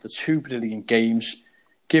Wednesday, after 2 brilliant games,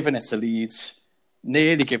 giving it to Leeds,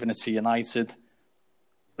 nearly giving it to United.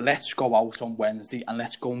 Let's go out on Wednesday and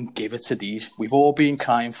let's go and give it to these. We've all been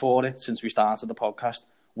crying for it since we started the podcast.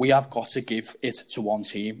 We have got to give it to one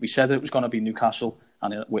team. We said it was going to be Newcastle,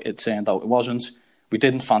 and it turned out it wasn't. We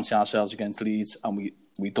didn't fancy ourselves against Leeds, and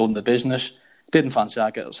we done the business. Didn't fancy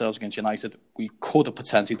ourselves against United. We could have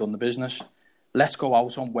potentially done the business. Let's go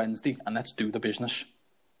out on Wednesday and let's do the business.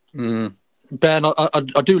 Ben,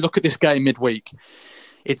 I do look at this game midweek.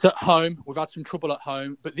 It's at home. We've had some trouble at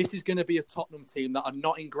home, but this is going to be a Tottenham team that are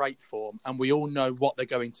not in great form, and we all know what they're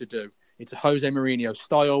going to do. It's a Jose Mourinho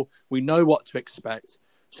style. We know what to expect.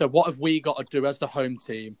 So what have we got to do as the home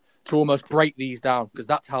team to almost break these down? Because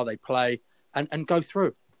that's how they play, and go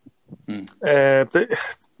through.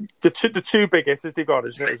 The two big hitters they've got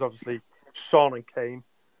is obviously Son and Kane.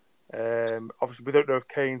 Obviously, we don't know if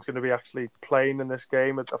Kane's going to be actually playing in this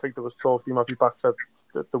game. I think there was talk he might be back for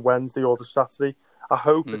the Wednesday or the Saturday. I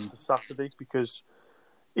hope it's the Saturday because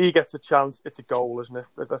he gets a chance. It's a goal, isn't it?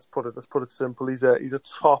 Let's put it simple. He's a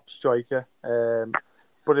top striker,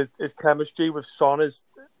 but his chemistry with Son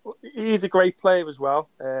he's a great player as well.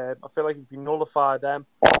 I feel like if you nullify them,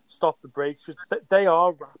 stop the breaks, because they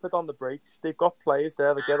are rapid on the breaks. They've got players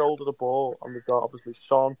there that get hold of the ball, and they've got obviously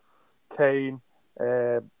Son, Kane.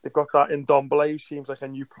 They've got that Ndombele, who seems like a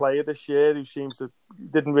new player this year, who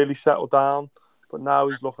didn't really settle down, but now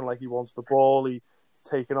he's looking like he wants the ball. He's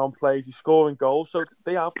taking on plays, he's scoring goals. So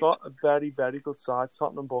they have got a very, very good side,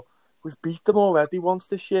 Tottenham, but we've beat them already once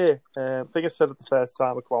this year. I think I said it the first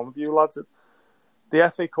time I come on with you, lads. The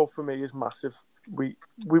FA Cup for me is massive. We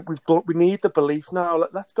need the belief now.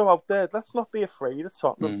 Let's go out there. Let's not be afraid of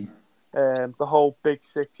Tottenham. The whole Big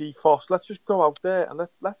Six ethos. Let's just go out there and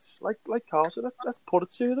let's like Carl said, let's put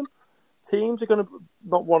it to them. Teams are going to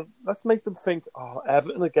not want. Let's make them think,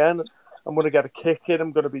 Everton again. I'm going to get a kick in.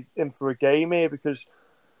 I'm going to be in for a game here, because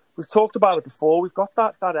we've talked about it before. We've got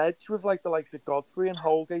that edge with the likes of Godfrey and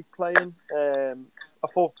Holgate playing. I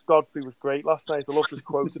thought Godfrey was great last night. I loved his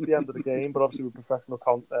quote at the end of the game, but obviously we're a professional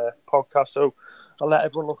podcast, so I'll let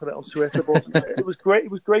everyone look at it on Twitter. But it was great.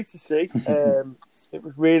 It was great to see. It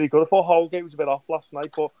was really good. I thought Holgate was a bit off last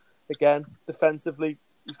night, but again, defensively,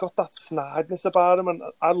 he's got that snideness about him, and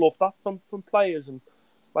I love that from players. And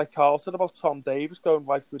like Carl said about Tom Davies going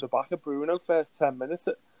right through the back of Bruno first 10 minutes,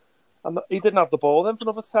 and he didn't have the ball then for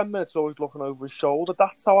another 10 minutes, always looking over his shoulder.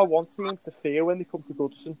 That's how I want teams to feel when they come to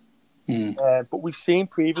Goodison. But we've seen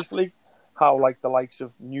previously how the likes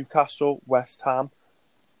of Newcastle, West Ham,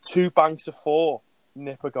 2 banks of 4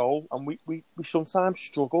 nip a goal, and we sometimes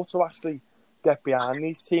struggle to actually get behind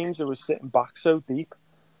these teams who are sitting back so deep.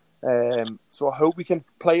 So I hope we can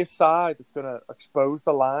play a side that's going to expose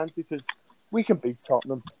the lines, because we can beat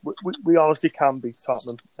Tottenham. We honestly can beat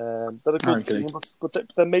Tottenham. They're a good team, but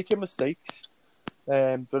they're making mistakes.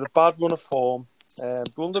 They're a bad run of form. They're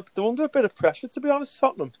under a bit of pressure, to be honest,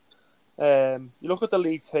 Tottenham. You look at the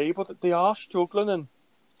league table, they are struggling, and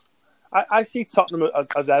I see Tottenham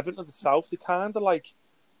as Everton of the South. They kind of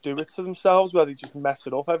do it to themselves, where they just mess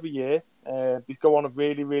it up every year. They go on a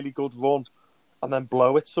really, really good run and then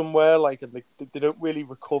blow it somewhere, and they don't really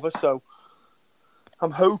recover. So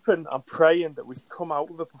I'm hoping, I'm praying that we come out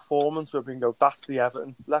with a performance where we can go, that's the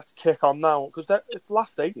Everton, let's kick on now. Because it's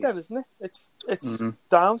last 8 then, isn't it? It's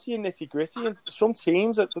down to your nitty-gritty. And some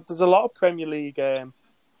teams, there's a lot of Premier League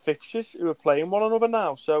fixtures who are playing one another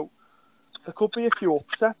now. So there could be a few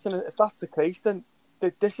upsets. And if that's the case, then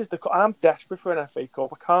this is I'm desperate for an FA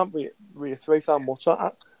Cup. I can't reiterate how much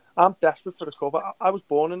I'm desperate for the cup. I was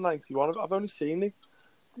born in '91. I've only seen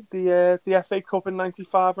the FA Cup in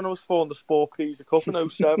 '95 when I was 4 in the Sport Pisa Cup in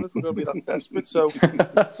 '07. We're going to be that desperate. So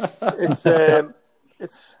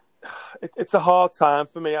it's a hard time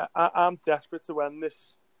for me. I'm desperate to end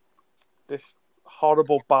this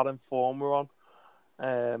horrible bad form we're on.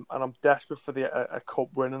 And I'm desperate for a cup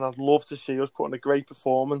win, and I'd love to see us put in a great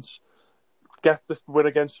performance, get this win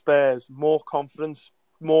against Spurs, more confidence,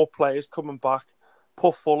 more players coming back,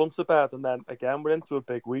 put Fulham to bed, and then again we're into a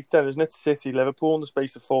big week then, isn't it? City, Liverpool in the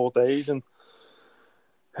space of 4 days, and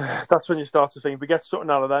that's when you start to think, we get something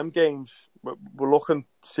out of them games, we're looking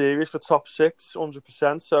serious for top 6,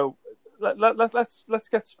 100%. So let's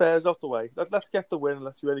get Spurs out the way. Let's get the win, and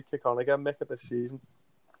let's really kick on again, Mick, at this season.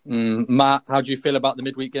 Matt, how do you feel about the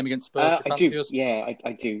midweek game against Spurs? I do. Yeah,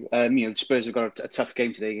 I do. Spurs have got a tough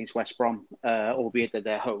game today against West Brom, albeit that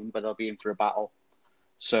they're home, but they'll be in for a battle.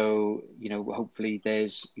 So hopefully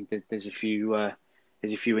there's a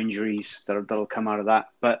few injuries that'll come out of that.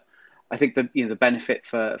 But I think that the benefit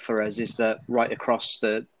for us is that right across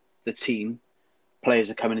the team,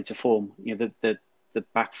 players are coming into form. The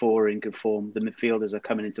back four are in good form. The midfielders are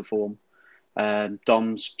coming into form.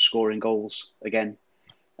 Dom's scoring goals again.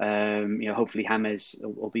 Hopefully James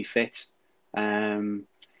will be fit. I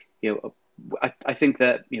think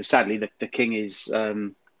that sadly the king is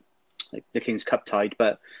the King's Cup tied,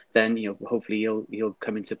 but then hopefully he'll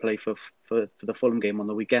come into play for the Fulham game on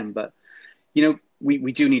the weekend. But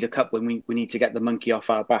we do need a cup when we need to get the monkey off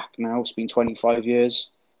our back. Now it's been 25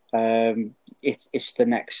 years. It's the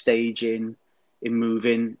next stage in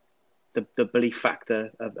moving the belief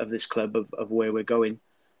factor of this club of where we're going.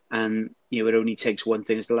 And it only takes one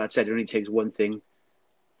thing, as the lad said, it only takes one thing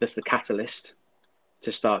that's the catalyst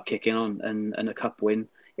to start kicking on, and a cup win.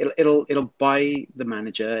 It'll buy the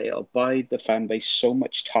manager, it'll buy the fan base so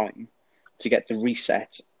much time to get the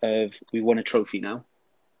reset of we won a trophy now.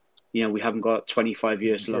 We haven't got 25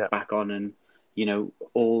 years to look back on, and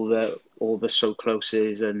all the so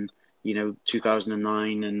closes and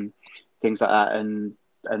 2009 and things like that, and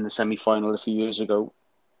the semi-final a few years ago.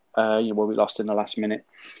 Where we lost in the last minute.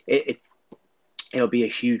 It'll be a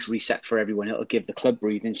huge reset for everyone. It'll give the club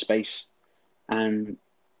breathing space, and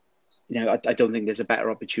I don't think there's a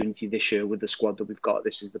better opportunity this year with the squad that we've got.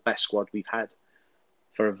 This is the best squad we've had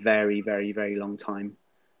for a very, very, very long time,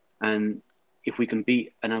 and if we can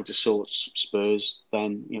beat an out of sorts Spurs,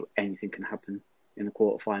 then anything can happen in the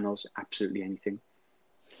quarterfinals. Absolutely anything.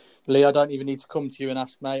 Lee, I don't even need to come to you and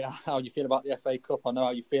ask, mate, how you feel about the FA Cup. I know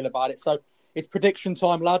how you feel about it. So it's prediction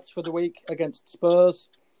time, lads, for the week against Spurs.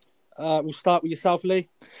 We'll start with yourself, Lee.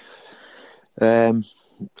 I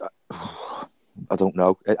don't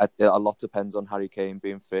know. A lot depends on Harry Kane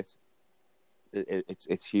being fit.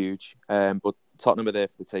 It's huge. But Tottenham are there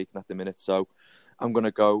for the taking at the minute, so I'm going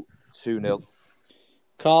to go 2-0.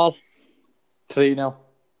 Carl? 3-0.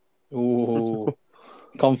 Ooh,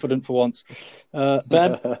 confident for once.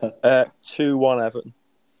 Ben? 2-1 Everton.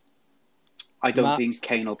 I don't think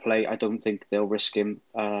Kane will play. I don't think they'll risk him.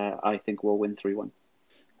 I think we'll win 3-1.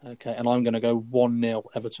 Okay, and I'm going to go 1-0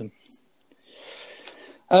 Everton.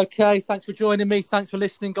 Okay, thanks for joining me. Thanks for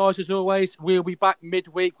listening, guys, as always. We'll be back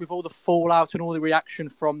midweek with all the fallout and all the reaction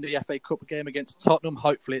from the FA Cup game against Tottenham.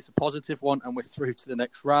 Hopefully it's a positive one and we're through to the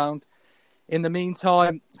next round. In the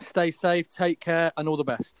meantime, stay safe, take care, and all the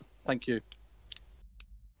best. Thank you.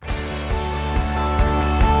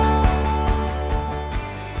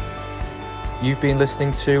 You've been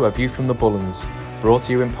listening to A View from the Bullens, brought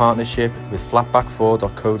to you in partnership with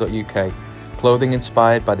flatback4.co.uk, clothing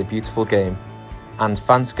inspired by the beautiful game, and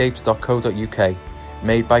fanscapes.co.uk,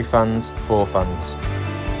 made by fans for fans.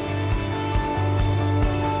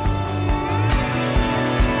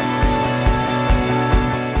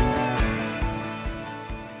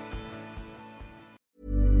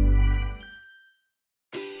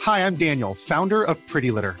 Hi, I'm Daniel, founder of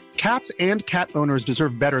Pretty Litter. Cats and cat owners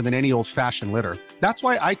deserve better than any old-fashioned litter. That's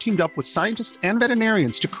why I teamed up with scientists and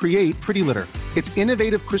veterinarians to create Pretty Litter. Its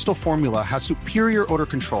innovative crystal formula has superior odor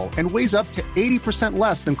control and weighs up to 80%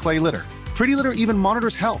 less than clay litter. Pretty Litter even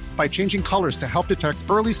monitors health by changing colors to help detect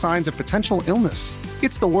early signs of potential illness.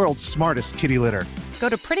 It's the world's smartest kitty litter. Go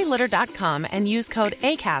to prettylitter.com and use code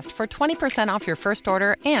ACAST for 20% off your first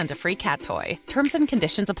order and a free cat toy. Terms and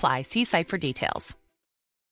conditions apply. See site for details.